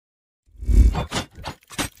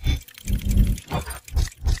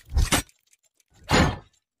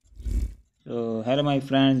Hello my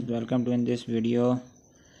friends, welcome to in this video.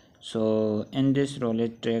 So in this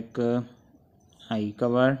roulette trick I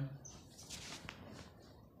cover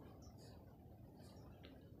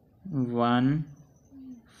 1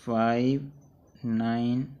 5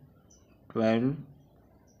 9 12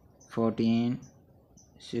 14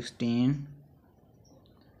 16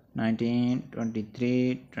 19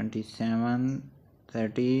 23 27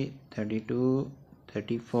 30 32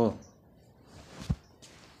 34.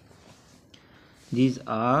 These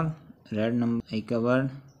are red numbers I covered,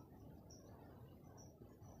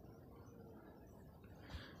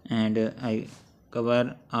 and I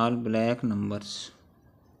cover all black numbers.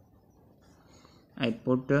 I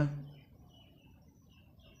put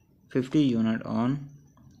 50 unit on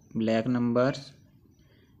black numbers,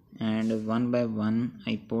 and one by one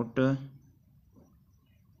I put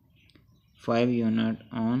 5 unit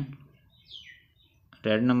on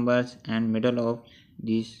red numbers, and middle of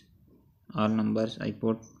these all numbers I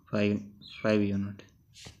put 5 unit.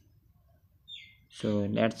 So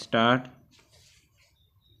let's start.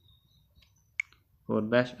 For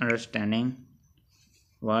best understanding,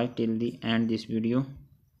 watch till the end this video.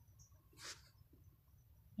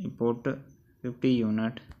 I put 50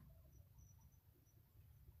 unit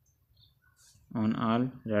on all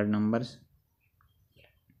red numbers.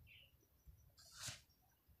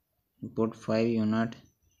 I put 5 unit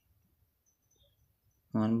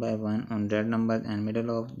one by one on red numbers and middle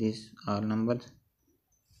of these all numbers.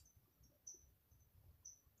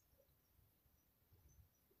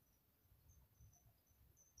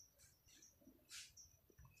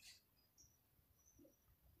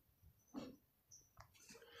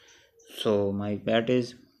 So my bet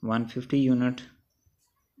is 150 unit.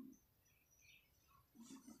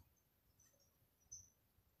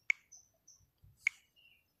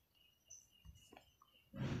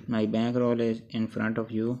 My bankroll is in front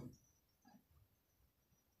of you.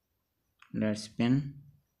 Let's spin.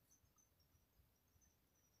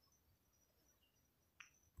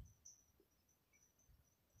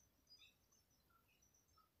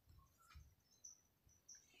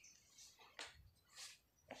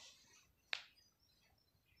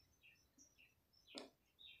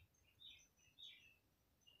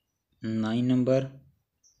 Nine number.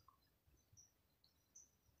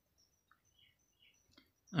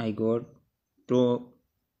 I got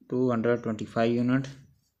 225 unit.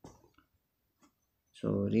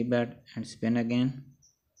 So rebet and spin again.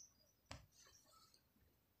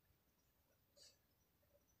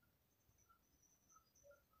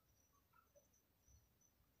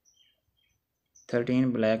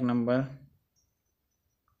 $13 black number.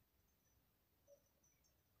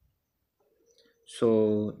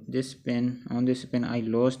 So this spin, on this spin I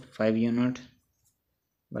lost 5 unit,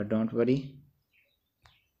 but don't worry.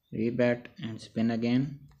 Rebet and spin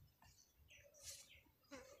again.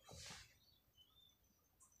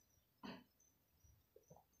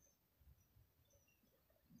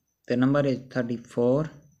 The number is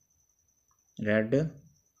 34 red.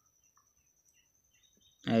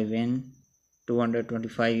 I win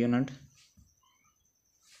 225 unit.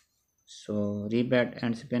 So rebet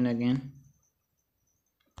and spin again.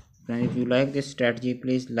 Friends, if you like this strategy,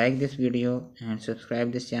 please like this video and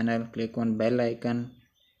subscribe this channel. Click on bell icon.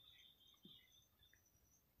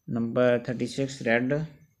 Number 36 red.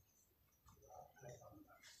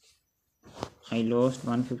 I lost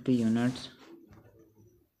 150 units.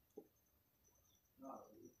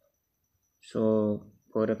 So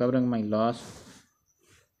for recovering my loss,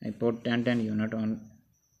 I put 10 unit on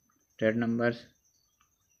red numbers.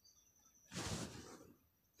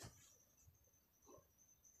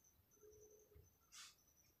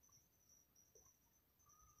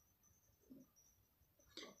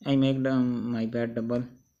 I make my bet double.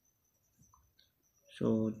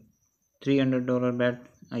 So $300 bet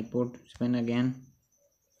I put, spin again.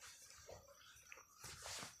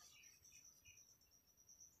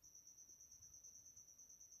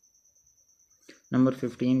 Number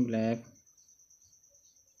 15 black.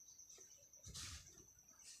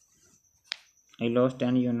 I lost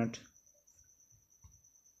 10 unit.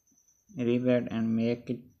 Rebet and make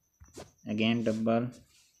it again double.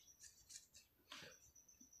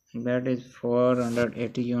 Bet is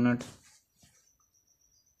 480 unit.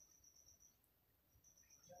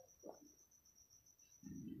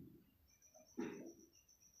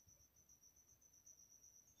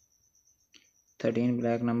 $13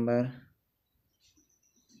 black number.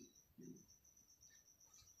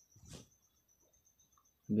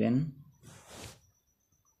 Win.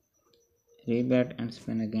 Rebet and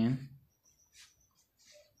spin again.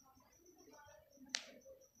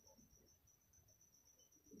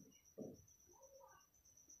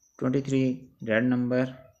 23 red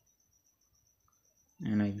number,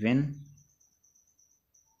 and I win.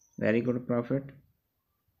 Very good profit.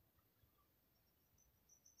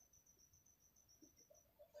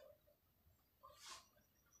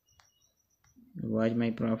 Watch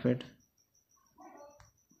my profit.